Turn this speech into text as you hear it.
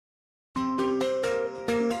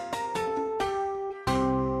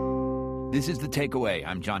This is The Takeaway.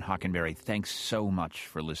 I'm John Hockenberry. Thanks so much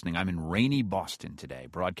for listening. I'm in rainy Boston today,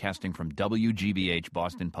 broadcasting from WGBH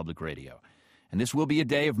Boston Public Radio. And this will be a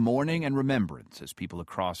day of mourning and remembrance as people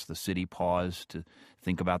across the city pause to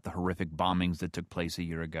think about the horrific bombings that took place a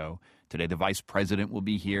year ago. Today, the vice president will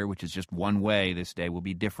be here, which is just one way this day will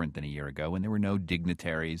be different than a year ago, and there were no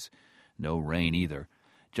dignitaries, no rain either.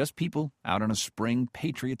 Just people out on a spring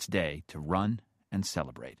Patriots' Day to run and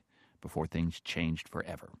celebrate before things changed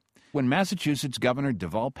forever. When Massachusetts Governor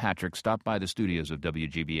Deval stopped by the studios of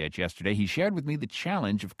WGBH yesterday, he shared with me the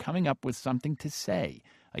challenge of coming up with something to say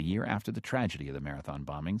a year after the tragedy of the marathon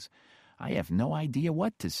bombings. I have no idea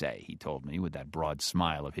what to say, he told me with that broad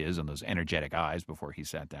smile of his and those energetic eyes before he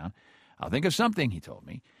sat down. I'll think of something, he told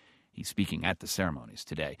me. He's speaking at the ceremonies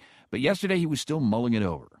today. But yesterday he was still mulling it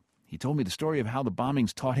over. He told me the story of how the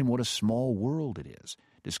bombings taught him what a small world it is,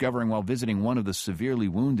 discovering while visiting one of the severely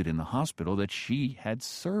wounded in the hospital that she had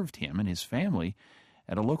served him and his family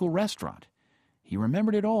at a local restaurant. He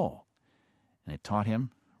remembered it all, and it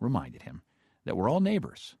reminded him, that we're all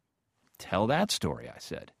neighbors. Tell that story, I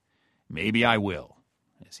said. Maybe I will,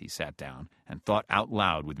 as he sat down and thought out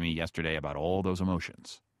loud with me yesterday about all those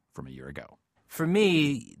emotions from a year ago. For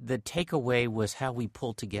me, the takeaway was how we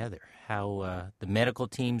pulled together, how the medical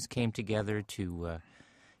teams came together to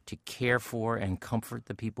care for and comfort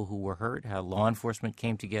the people who were hurt, how law enforcement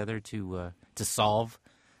came together to solve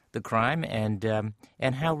the crime, and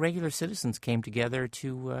how regular citizens came together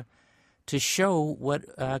to show what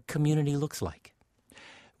community looks like.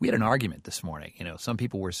 We had an argument this morning. Some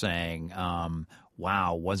people were saying,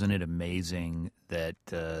 wow, wasn't it amazing that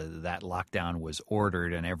that lockdown was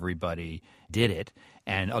ordered and everybody did it?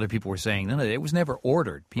 And other people were saying, no, it was never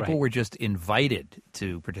ordered. People were just invited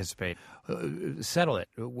to participate. Settle it.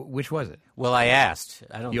 Which was it? Well, I asked.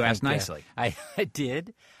 You asked nicely. I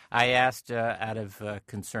did. I asked out of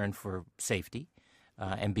concern for safety.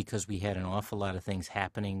 And because we had an awful lot of things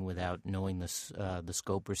happening without knowing the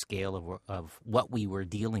scope or scale of what we were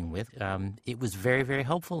dealing with, it was very, very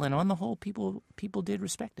helpful. And on the whole, people did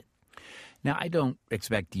respect it. Now, I don't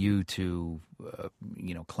expect you to,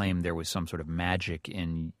 claim there was some sort of magic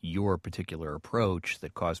in your particular approach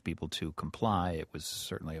that caused people to comply. It was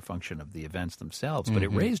certainly a function of the events themselves, but it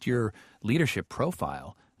raised your leadership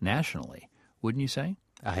profile nationally, wouldn't you say?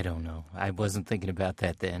 I don't know. I wasn't thinking about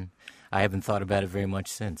that then. I haven't thought about it very much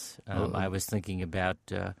since. I was thinking about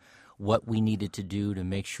what we needed to do to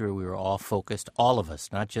make sure we were all focused, all of us,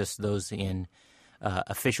 not just those in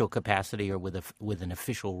official capacity or with an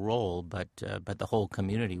official role, but the whole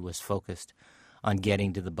community was focused on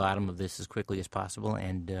getting to the bottom of this as quickly as possible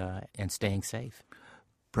and staying safe.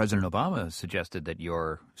 President Obama suggested that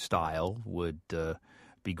your style would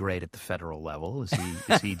be great at the federal level. Is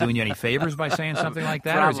he doing you any favors by saying something like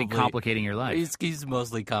that, Probably. or is he complicating your life? He's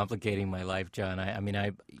mostly complicating my life, John. I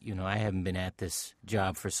haven't been at this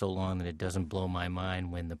job for so long that it doesn't blow my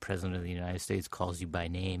mind when the President of the United States calls you by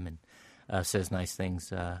name and says nice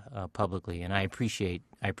things publicly, and I appreciate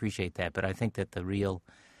that. But I think that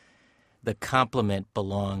the compliment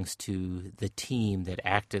belongs to the team that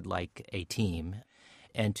acted like a team,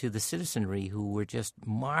 and to the citizenry who were just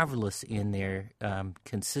marvelous in their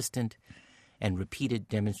consistent and repeated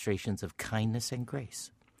demonstrations of kindness and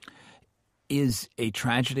grace. Is a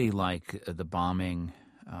tragedy like the bombing,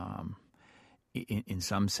 in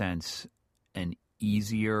some sense, an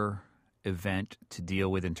easier event to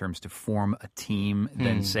deal with in terms to form a team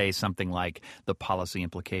than, say, something like the policy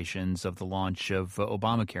implications of the launch of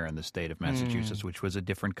Obamacare in the state of Massachusetts, which was a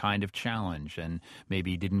different kind of challenge and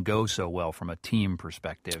maybe didn't go so well from a team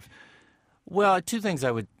perspective? Well, two things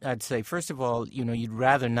I'd say. First of all, you'd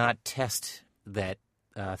rather not test that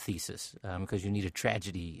thesis because you need a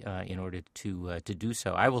tragedy in order to do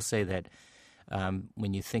so. I will say that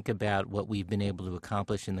when you think about what we've been able to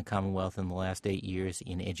accomplish in the Commonwealth in the last 8 years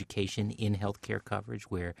in education, in health care coverage,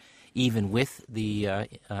 where even with the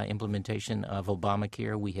implementation of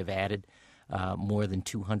Obamacare, we have added more than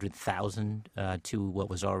 200,000 to what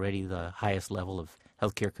was already the highest level of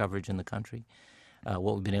health care coverage in the country.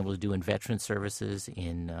 What we've been able to do in veteran services,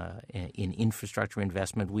 in infrastructure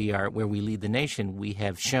investment, where we lead the nation. We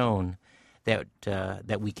have shown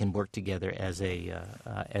that we can work together as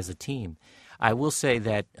a team. I will say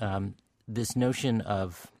that this notion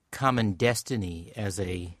of common destiny as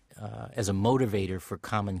a motivator for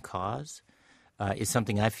common cause is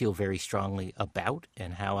something I feel very strongly about,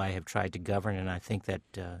 and how I have tried to govern. And I think that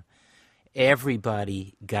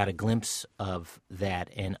everybody got a glimpse of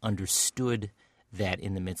that and understood that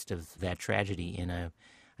in the midst of that tragedy in a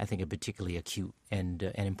particularly acute and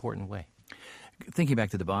an important way. Thinking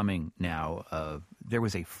back to the bombing now, there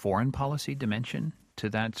was a foreign policy dimension to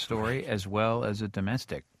that story as well as a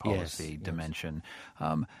domestic policy dimension.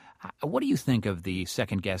 What do you think of the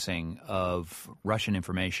second guessing of Russian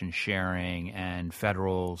information sharing and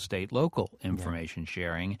federal, state, local information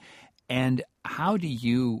sharing? And how do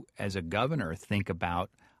you, as a governor, think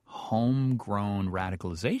about homegrown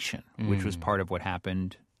radicalization, which was part of what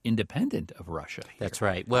happened independent of Russia here? That's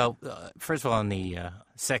right. Well, first of all, on the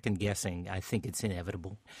second guessing, I think it's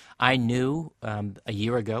inevitable. I knew a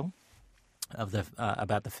year ago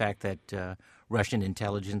about the fact that Russian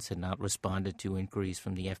intelligence had not responded to inquiries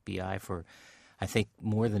from the FBI for, I think,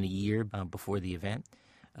 more than a year before the event.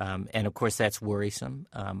 And, of course, that's worrisome.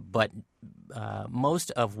 But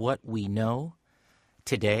most of what we know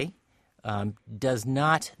today does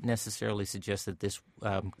not necessarily suggest that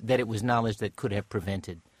that it was knowledge that could have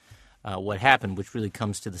prevented what happened, which really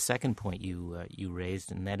comes to the second point you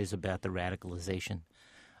raised, and that is about the radicalization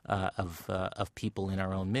of people in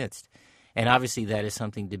our own midst. And obviously that is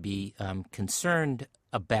something to be concerned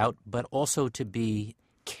about, but also to be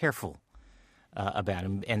careful about.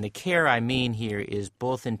 And the care I mean here is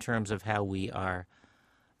both in terms of how we are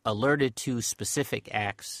alerted to specific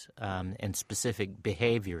acts and specific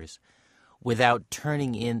behaviors without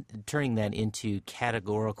turning that into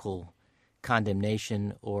categorical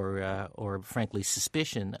condemnation or frankly,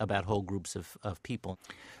 suspicion about whole groups of people.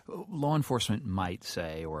 Law enforcement might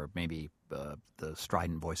say, or maybe the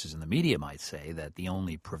strident voices in the media might say, that the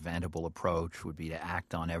only preventable approach would be to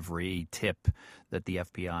act on every tip that the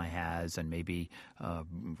FBI has and maybe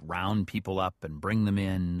round people up and bring them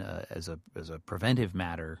in as a preventive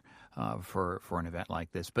matter for an event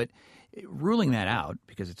like this. But ruling that out,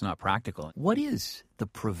 because it's not practical, what is the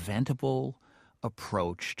preventable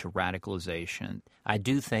approach to radicalization? I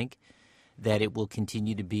do think that it will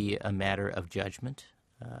continue to be a matter of judgment,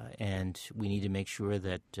 and we need to make sure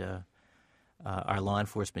that our law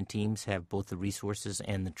enforcement teams have both the resources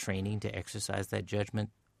and the training to exercise that judgment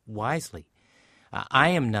wisely. I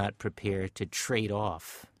am not prepared to trade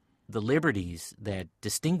off the liberties that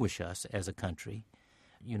distinguish us as a country,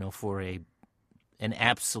 for an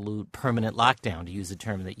absolute permanent lockdown, to use the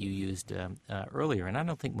term that you used earlier, and I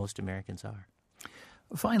don't think most Americans are.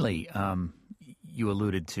 Finally, you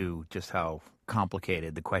alluded to just how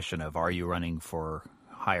complicated the question of are you running for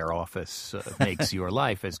higher office makes your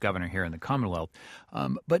life as governor here in the Commonwealth.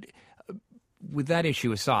 But with that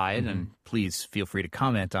issue aside, and please feel free to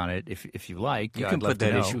comment on it if you like. You can put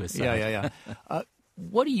that issue aside. Yeah.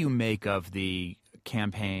 What do you make of the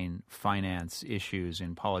campaign finance issues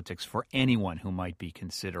in politics for anyone who might be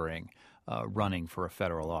considering running for a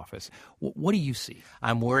federal office? What do you see?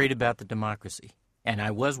 I'm worried about the democracy. And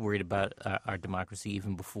I was worried about our democracy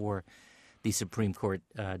even before the Supreme Court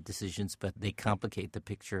decisions, but they complicate the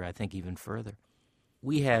picture, I think, even further.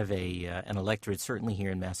 We have an electorate, certainly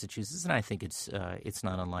here in Massachusetts, and I think it's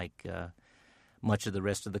not unlike much of the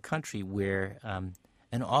rest of the country, where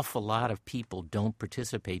an awful lot of people don't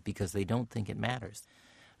participate because they don't think it matters.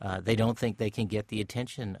 They don't think they can get the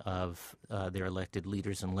attention of their elected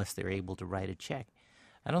leaders unless they're able to write a check.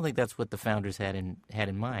 I don't think that's what the founders had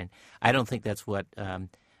in mind. I don't think that's what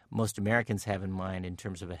most Americans have in mind in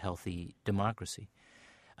terms of a healthy democracy.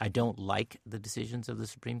 I don't like the decisions of the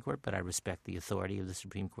Supreme Court, but I respect the authority of the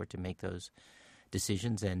Supreme Court to make those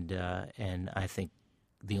decisions, and I think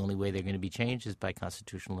the only way they're going to be changed is by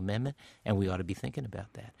constitutional amendment, and we ought to be thinking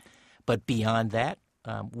about that. But beyond that,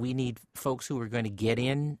 we need folks who are going to get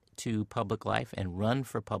into public life and run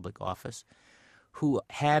for public office who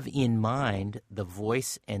have in mind the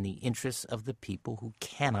voice and the interests of the people who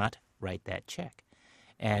cannot write that check.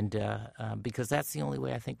 And because that's the only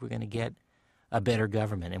way I think we're going to get a better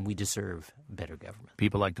government, and we deserve better government.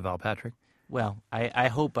 People like Deval Patrick? Well, I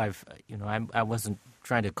hope I wasn't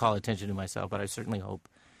trying to call attention to myself, but I certainly hope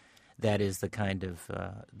that is the kind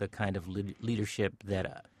of leadership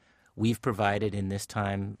that we've provided in this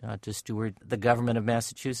time to steward the government of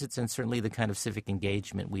Massachusetts, and certainly the kind of civic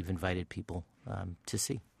engagement we've invited people to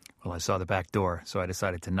see. Well, I saw the back door, so I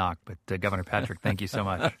decided to knock. But Governor Patrick, thank you so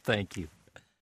much. Thank you.